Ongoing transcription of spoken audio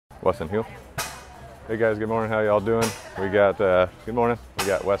Wesson heel. Hey guys, good morning. How y'all doing? We got good morning. We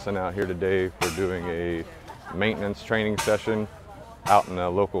got Wesson out here today. We're doing a maintenance training session out in a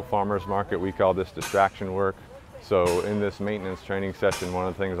local farmers market. We call this distraction work. So in this maintenance training session, one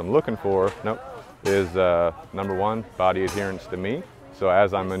of the things I'm looking for, is number one, body adherence to me. So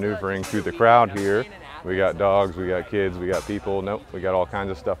as I'm maneuvering through the crowd here, we got dogs, we got kids, we got people, we got all kinds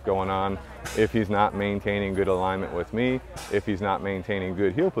of stuff going on. If he's not maintaining good alignment with me, if he's not maintaining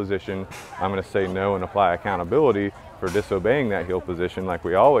good heel position, I'm gonna say no and apply accountability for disobeying that heel position like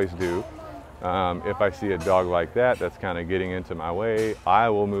we always do. If I see a dog like that, that's kind of getting into my way, I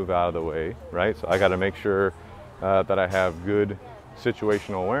will move out of the way, right? So I gotta make sure that I have good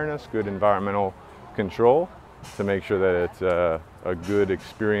situational awareness, good environmental control to make sure that it's a good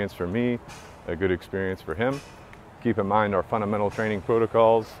experience for me, a good experience for him. Keep in mind our fundamental training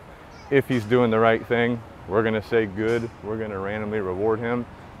protocols. If he's doing the right thing, we're gonna say good, we're gonna randomly reward him.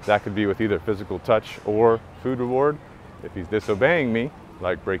 That could be with either physical touch or food reward. If he's disobeying me,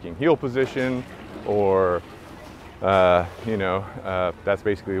 like breaking heel position or that's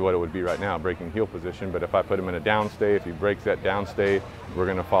basically what it would be right now, breaking heel position. But if I put him in a downstay, if he breaks that downstay, we're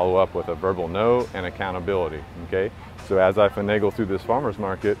gonna follow up with a verbal no and accountability, okay? So as I finagle through this farmer's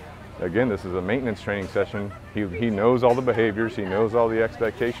market, again, this is a maintenance training session. He knows all the behaviors, he knows all the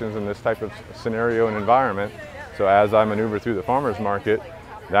expectations in this type of scenario and environment. So as I maneuver through the farmer's market,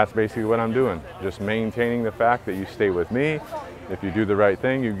 that's basically what I'm doing. Just maintaining the fact that you stay with me. If you do the right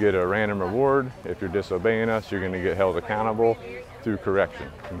thing, you get a random reward. If you're disobeying us, you're gonna get held accountable through correction,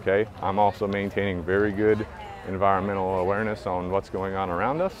 okay? I'm also maintaining very good environmental awareness on what's going on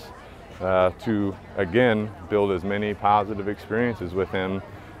around us to, again, build as many positive experiences with him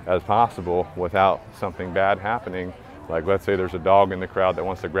as possible without something bad happening. Like let's say there's a dog in the crowd that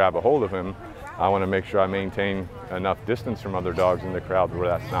wants to grab a hold of him. I want to make sure I maintain enough distance from other dogs in the crowd where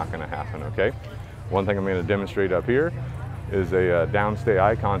that's not going to happen, okay? One thing I'm going to demonstrate up here is a downstay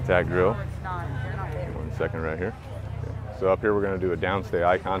eye contact drill. 1 second right here. Okay. So up here we're going to do a downstay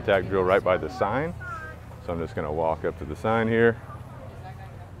eye contact drill right by the sign. So I'm just going to walk up to the sign here.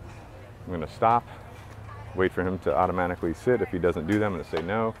 I'm going to stop. Wait for him to automatically sit. If he doesn't do that, I'm going to say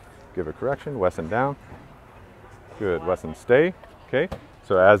no. Give a correction. Wesson down. Good. Wesson stay. Okay.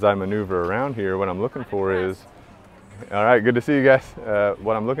 So as I maneuver around here, what I'm looking for is, all right, good to see you guys.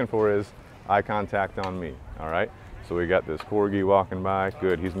 What I'm looking for is eye contact on me. All right. So we got this corgi walking by.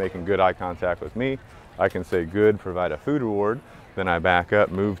 Good. He's making good eye contact with me. I can say good, provide a food reward. Then I back up,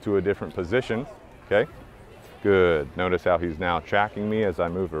 move to a different position. Okay. Good. Notice how he's now tracking me as I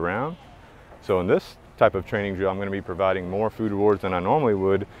move around. So in this type of training drill, I'm going to be providing more food rewards than I normally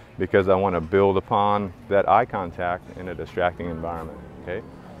would because I want to build upon that eye contact in a distracting environment, okay?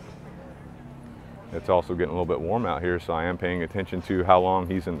 It's also getting a little bit warm out here, so I am paying attention to how long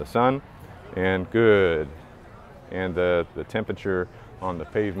he's in the sun, and good. And the temperature on the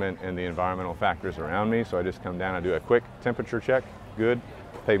pavement and the environmental factors around me. So I just come down and do a quick temperature check, good.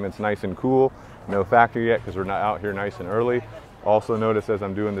 Pavement's nice and cool, no factor yet because we're not out here nice and early. Also notice as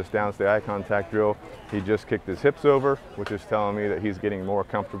I'm doing this downstay eye contact drill, he just kicked his hips over, which is telling me that he's getting more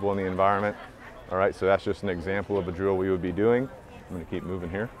comfortable in the environment. All right, so that's just an example of a drill we would be doing. I'm gonna keep moving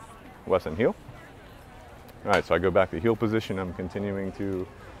here. Wesson heel. All right, so I go back to heel position. I'm continuing to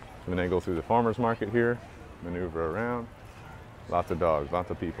finagle through the farmer's market here, maneuver around. Lots of dogs, lots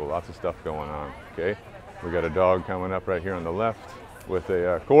of people, lots of stuff going on, okay? We got a dog coming up right here on the left with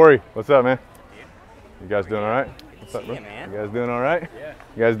a, Corey, what's up, man? You guys doing all right? What's up, bro? You guys doing all right? Yeah.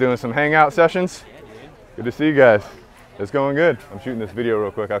 You guys doing some hangout sessions? Yeah, dude. Good to see you guys. It's going good. I'm shooting this video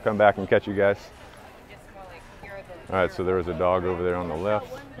real quick. I'll come back and catch you guys. All right, so there was a dog over there on the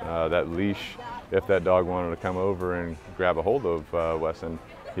left. That leash, if that dog wanted to come over and grab a hold of Wesson,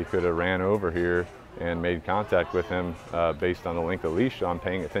 he could have ran over here and made contact with him based on the length of leash. So I'm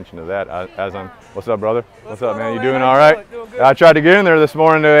paying attention to that as I'm, what's up, brother? What's up, man? You doing all right? I tried to get in there this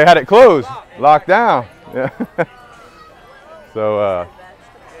morning. They had it closed, locked down. Yeah.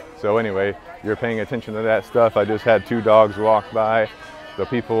 So anyway, you're paying attention to that stuff. I just had 2 dogs walk by. The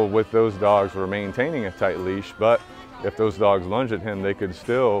people with those dogs were maintaining a tight leash, but if those dogs lunged at him, they could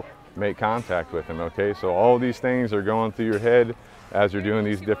still make contact with him, okay? So all these things are going through your head as you're doing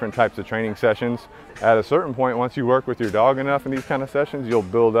these different types of training sessions. At a certain point, once you work with your dog enough in these kind of sessions, you'll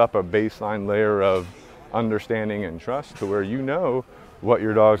build up a baseline layer of understanding and trust to where you know what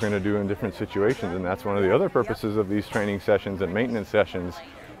your dog's going to do in different situations. And that's one of the other purposes of these training sessions and maintenance sessions,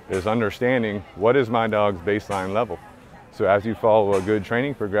 is understanding what is my dog's baseline level. So as you follow a good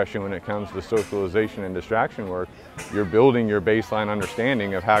training progression when it comes to socialization and distraction work, you're building your baseline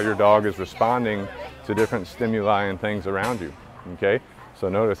understanding of how your dog is responding to different stimuli and things around you, okay? So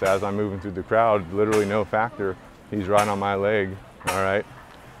notice as I'm moving through the crowd, literally no factor, he's right on my leg, all right?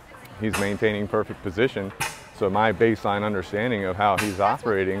 He's maintaining perfect position. So my baseline understanding of how he's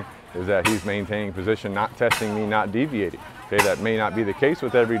operating is that he's maintaining position, not testing me, not deviating. Okay, that may not be the case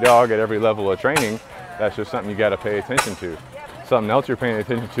with every dog at every level of training. That's just something you got to pay attention to. Something else you're paying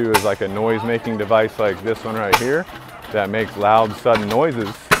attention to is like a noise-making device like this one right here that makes loud, sudden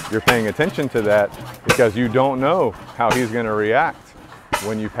noises. You're paying attention to that because you don't know how he's going to react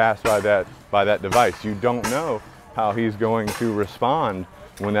when you pass by that device. You don't know how he's going to respond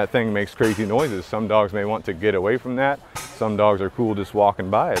when that thing makes crazy noises. Some dogs may want to get away from that. Some dogs are cool just walking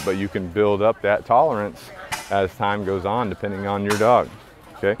by it, but you can build up that tolerance as time goes on depending on your dog.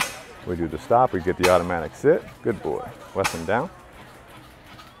 Okay, we do the stop, we get the automatic sit. Good boy. Wesson down.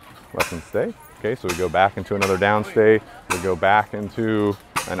 Wesson stay. Okay, so we go back into another down stay. We go back into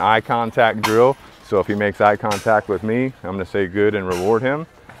an eye contact drill. So if he makes eye contact with me, I'm going to say good and reward him.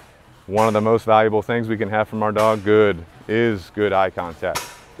 One of the most valuable things we can have from our dog, good eye contact,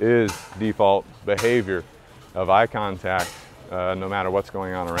 is default behavior of eye contact no matter what's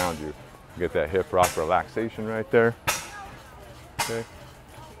going on around you. Get that hip rock relaxation right there. Okay.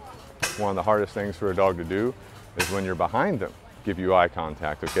 One of the hardest things for a dog to do is when you're behind them, give you eye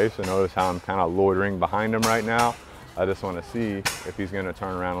contact. Okay, so notice how I'm kind of loitering behind him right now. I just want to see if he's going to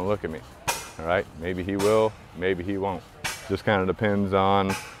turn around and look at me. All right, maybe he will, maybe he won't. Just kind of depends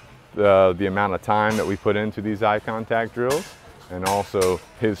on the amount of time that we put into these eye contact drills and also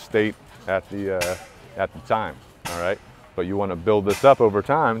his state at the time. All right, but you want to build this up over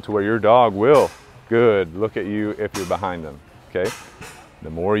time to where your dog will look at you if you're behind them. Okay,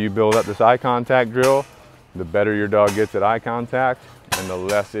 the more you build up this eye contact drill, the better your dog gets at eye contact and the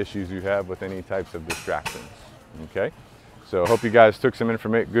less issues you have with any types of distractions. Okay, so I hope you guys took some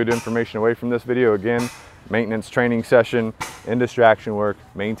good information away from this video. Again, maintenance training session and distraction work,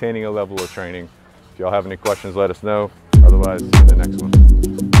 maintaining a level of training. If y'all have any questions, let us know. Otherwise, in the next one.